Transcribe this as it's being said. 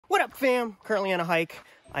What up, fam? Currently on a hike.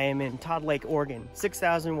 I am in Todd Lake, Oregon,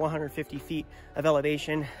 6,150 feet of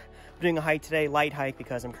elevation. I'm doing a hike today, light hike,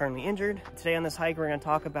 because I'm currently injured. Today on this hike, we're going to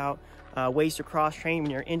talk about ways to cross-train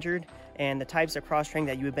when you're injured and the types of cross-training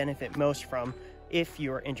that you would benefit most from if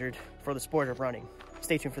you are injured for the sport of running.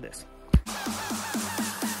 Stay tuned for this.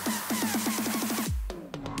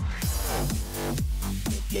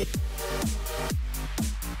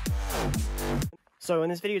 So in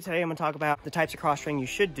this video today, I'm going to talk about the types of cross-training you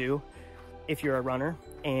should do if you're a runner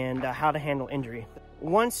and how to handle injury.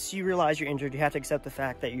 Once you realize you're injured, you have to accept the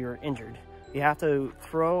fact that you're injured. You have to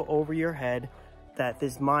throw over your head that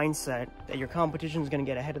this mindset that your competition is going to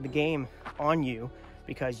get ahead of the game on you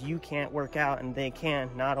because you can't work out and they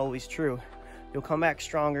can. Not always true. You'll come back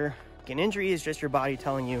stronger. An injury is just your body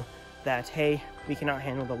telling you that, hey, we cannot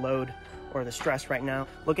handle the load or the stress right now.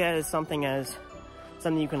 Look at it as something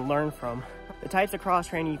you can learn from. The types of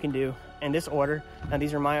cross-training you can do in this order. Now,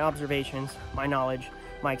 these are my observations, my knowledge,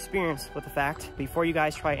 my experience with the fact. Before you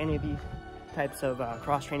guys try any of these types of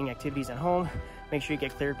cross-training activities at home, make sure you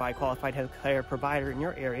get cleared by a qualified healthcare provider in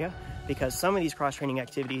your area, because some of these cross-training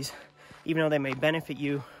activities, even though they may benefit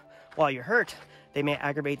you while you're hurt, they may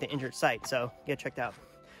aggravate the injured site, so get checked out.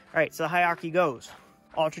 All right, so the hierarchy goes: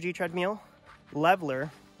 Ultra G treadmill,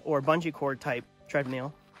 leveler or bungee cord type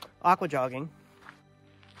treadmill, aqua jogging,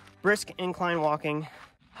 brisk incline walking,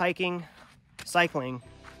 hiking, cycling.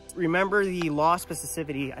 Remember the law of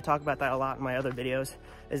specificity, I talk about that a lot in my other videos,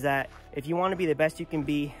 is that if you want to be the best you can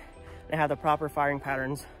be and have the proper firing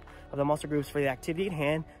patterns of the muscle groups for the activity at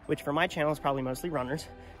hand, which for my channel is probably mostly runners,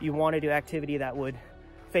 you want to do activity that would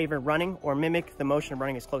favor running or mimic the motion of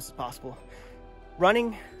running as close as possible.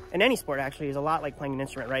 Running, in any sport actually, is a lot like playing an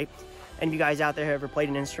instrument, right? And you guys out there have ever played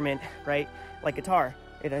an instrument, right? Like guitar.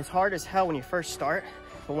 It is hard as hell when you first start,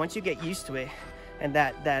 but once you get used to it and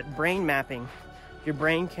that brain mapping, your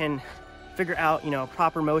brain can figure out,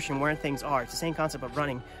 proper motion where things are. It's the same concept of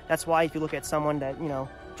running. That's why if you look at someone that,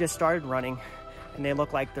 just started running and they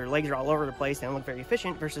look like their legs are all over the place, they don't look very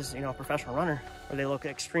efficient, versus, a professional runner where they look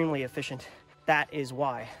extremely efficient. That is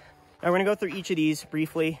why. Now we're gonna go through each of these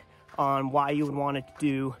briefly on why you would want to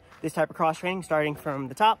do this type of cross training, starting from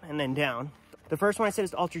the top and then down. The first one I said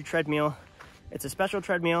is the Ultra treadmill. It's a special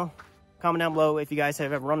treadmill. Comment down below if you guys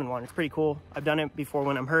have ever run in one. It's pretty cool. I've done it before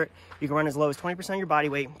when I'm hurt. You can run as low as 20% of your body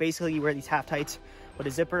weight. Basically, you wear these half tights with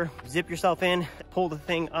a zipper, zip yourself in, pull the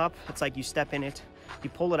thing up. It's like you step in it,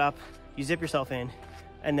 you pull it up, you zip yourself in,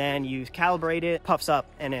 and then you calibrate it, puffs up,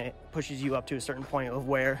 and it pushes you up to a certain point of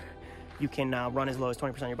where you can run as low as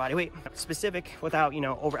 20% of your body weight. Specific without,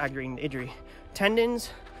 over aggravating the injury.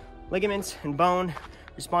 Tendons, ligaments, and bone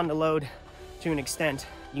respond to load to an extent.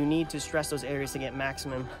 You need to stress those areas to get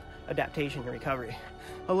maximum adaptation and recovery.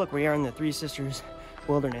 Oh look, we are in the Three Sisters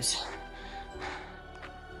wilderness.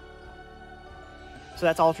 So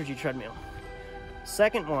that's Ultra G treadmill.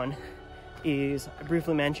 Second one is, I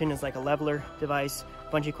briefly mentioned, is like a leveler device,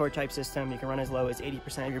 bungee cord type system. You can run as low as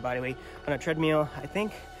 80% of your body weight on a treadmill. I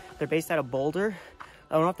think they're based out of Boulder.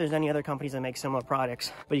 I don't know if there's any other companies that make similar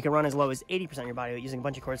products, but you can run as low as 80% of your body weight using a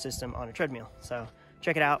bungee cord system on a treadmill. So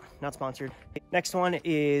check it out, not sponsored. Next one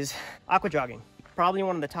is aqua jogging. Probably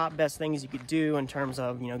one of the top best things you could do in terms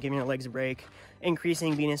of, giving your legs a break,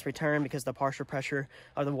 increasing venous return because of the partial pressure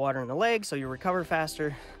of the water in the legs, so you recover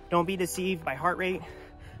faster. Don't be deceived by heart rate.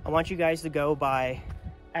 I want you guys to go by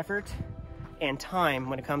effort and time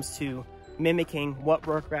when it comes to mimicking what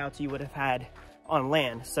work routes you would have had on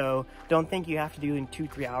land. So don't think you have to do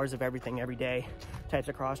 2-3 hours of everything every day types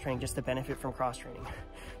of cross training just to benefit from cross training.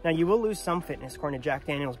 Now, you will lose some fitness according to Jack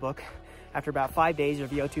Daniel's book. After about 5 days, your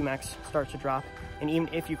VO2 max starts to drop, and even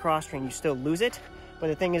if you cross train, you still lose it. But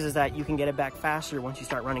the thing is that you can get it back faster once you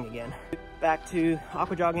start running again. Back to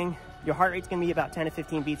aqua jogging, your heart rate's gonna be about 10 to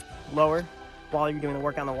 15 beats lower while you're doing the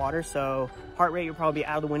work on the water, so heart rate will probably be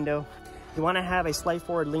out of the window. You wanna have a slight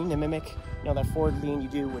forward lean to mimic, that forward lean you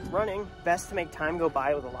do with running. Best to make time go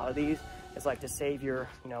by with a lot of these is like to save your,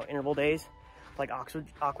 interval days, like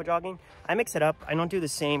aqua jogging. I mix it up. I don't do the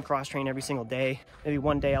same cross train every single day. Maybe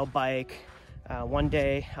one day I'll bike, one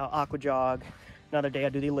day I'll aqua jog, another day I'll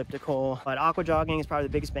do the elliptical. But aqua jogging is probably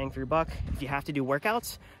the biggest bang for your buck if you have to do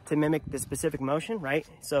workouts to mimic the specific motion, right?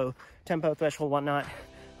 So tempo, threshold, whatnot,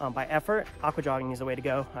 by effort, aqua jogging is the way to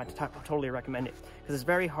go. I totally recommend it because it's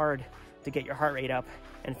very hard to get your heart rate up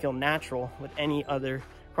and feel natural with any other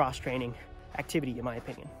cross training activity, in my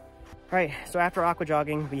opinion. All right, so after aqua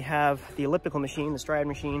jogging, we have the elliptical machine, the stride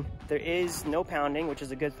machine. There is no pounding, which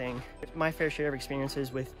is a good thing. My fair share of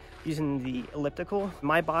experiences with using the elliptical.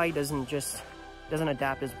 My body doesn't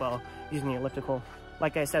adapt as well using the elliptical.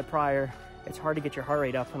 Like I said prior, it's hard to get your heart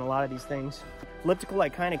rate up on a lot of these things. Elliptical I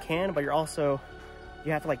kind of can, but you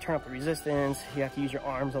have to like turn up the resistance, you have to use your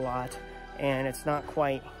arms a lot, and it's not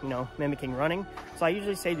quite, you know, mimicking running. So I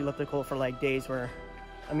usually say the elliptical for like days where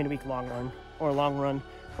I'm in a week long run, or a long run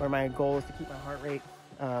where my goal is to keep my heart rate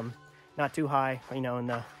not too high, but, you know, in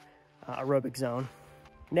the aerobic zone.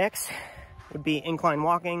 Next would be incline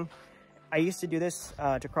walking. I used to do this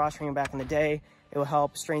to cross train back in the day. It will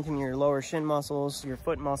help strengthen your lower shin muscles, your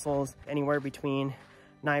foot muscles, anywhere between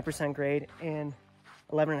 9% grade and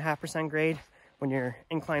 11.5% grade. When you're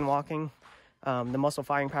incline walking, the muscle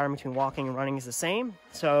firing pattern between walking and running is the same.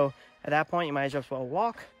 So at that point, you might as well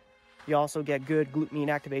walk. You also get good glute med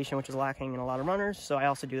activation, which is lacking in a lot of runners. So I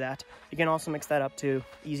also do that. You can also mix that up to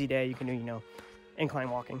easy day. You can do, you know, incline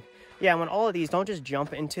walking. Yeah, when all of these, don't just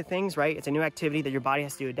jump into things, right? It's a new activity that your body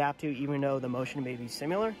has to adapt to, even though the motion may be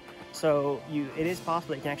similar. So it is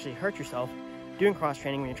possible that you can actually hurt yourself doing cross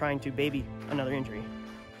training when you're trying to baby another injury.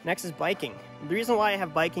 Next is biking. The reason why I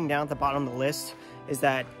have biking down at the bottom of the list is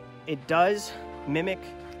that it does mimic,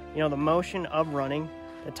 you know, the motion of running.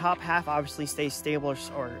 The top half obviously stays stable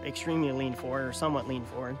or extremely lean forward or somewhat lean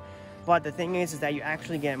forward. But the thing is that you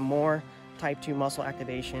actually get more type 2 muscle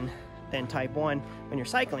activation than type 1 when you're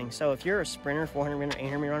cycling. So if you're a sprinter, 400 meter,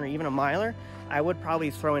 800 meter runner, even a miler, I would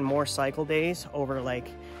probably throw in more cycle days over like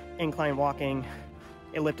incline walking,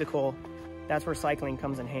 elliptical. That's where cycling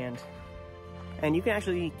comes in hand. And you can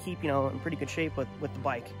actually keep, you know, in pretty good shape with the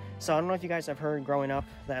bike. So I don't know if you guys have heard growing up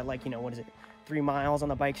that, like, you know, what is it? 3 miles on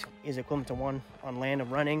the bike is equivalent to 1 on land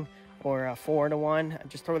of running, or 4 to 1.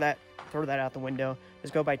 Just throw that out the window.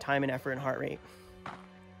 Just go by time and effort and heart rate.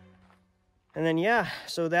 And then, yeah,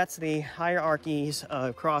 so that's the hierarchies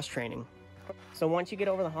of cross training. So once you get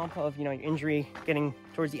over the hump of, you know, your injury, getting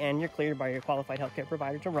towards the end, you're cleared by your qualified healthcare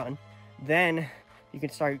provider to run. Then you can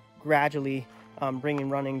start gradually bringing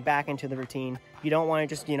running back into the routine. You don't want to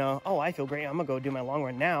just, you know, oh, I feel great, I'm gonna go do my long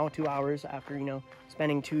run now, 2 hours after, you know,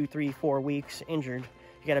 spending 2, 3, 4 weeks injured.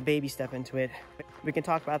 You got to baby step into it. We can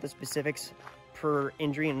talk about the specifics per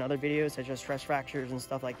injury in other videos, such as stress fractures and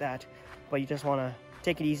stuff like that. But you just want to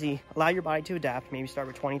take it easy, allow your body to adapt. Maybe start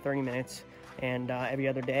with 20, 30 minutes and every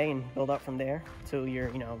other day, and build up from there until you're,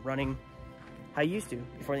 you know, running how you used to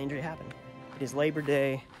before the injury happened. It is Labor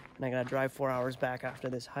Day, and I got to drive 4 hours back after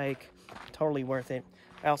this hike. Totally worth it.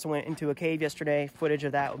 I also went into a cave yesterday. Footage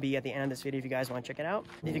of that will be at the end of this video if you guys want to check it out.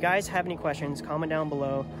 If you guys have any questions, comment down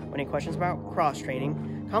below. Any questions about cross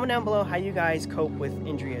training, comment down below how you guys cope with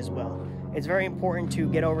injury as well. It's very important to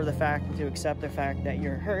get over the fact and to accept the fact that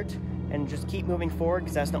you're hurt and just keep moving forward,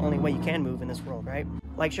 because that's the only way you can move in this world, right?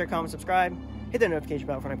 Like, share, comment, subscribe. Hit the notification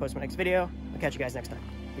bell for when I post my next video. I'll catch you guys next time.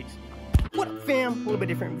 Peace. What up, fam? A little bit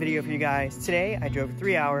different video for you guys. Today, I drove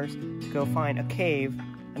 3 hours to go find a cave.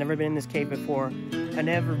 I've never been in this cave before. I've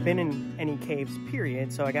never been in any caves,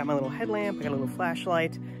 period. So I got my little headlamp, I got a little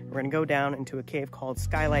flashlight. We're gonna go down into a cave called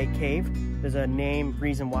Skylight Cave. There's a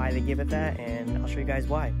reason why they give it that, and I'll show you guys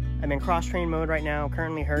why. I'm in cross-train mode right now.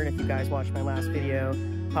 Currently hurt. If you guys watched my last video,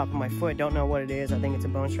 pop on my foot, don't know what it is. I think it's a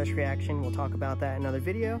bone stretch reaction. We'll talk about that in another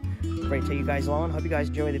video. Ready to take you guys along. Hope you guys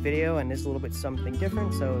enjoy the video, and this is a little bit something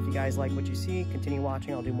different. So if you guys like what you see, continue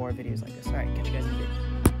watching. I'll do more videos like this. All right, catch you guys in the video.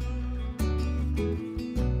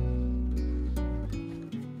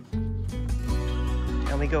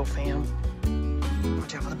 Down we go, fam.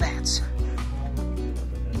 Watch out for the bats.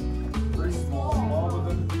 Pretty small, but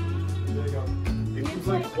then there you go. It was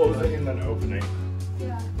like closing and then opening.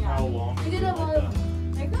 Yeah. How long? We did a lot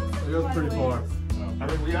of. It goes pretty far. I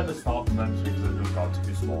mean, we had to stop eventually because it just got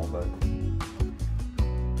too small, but.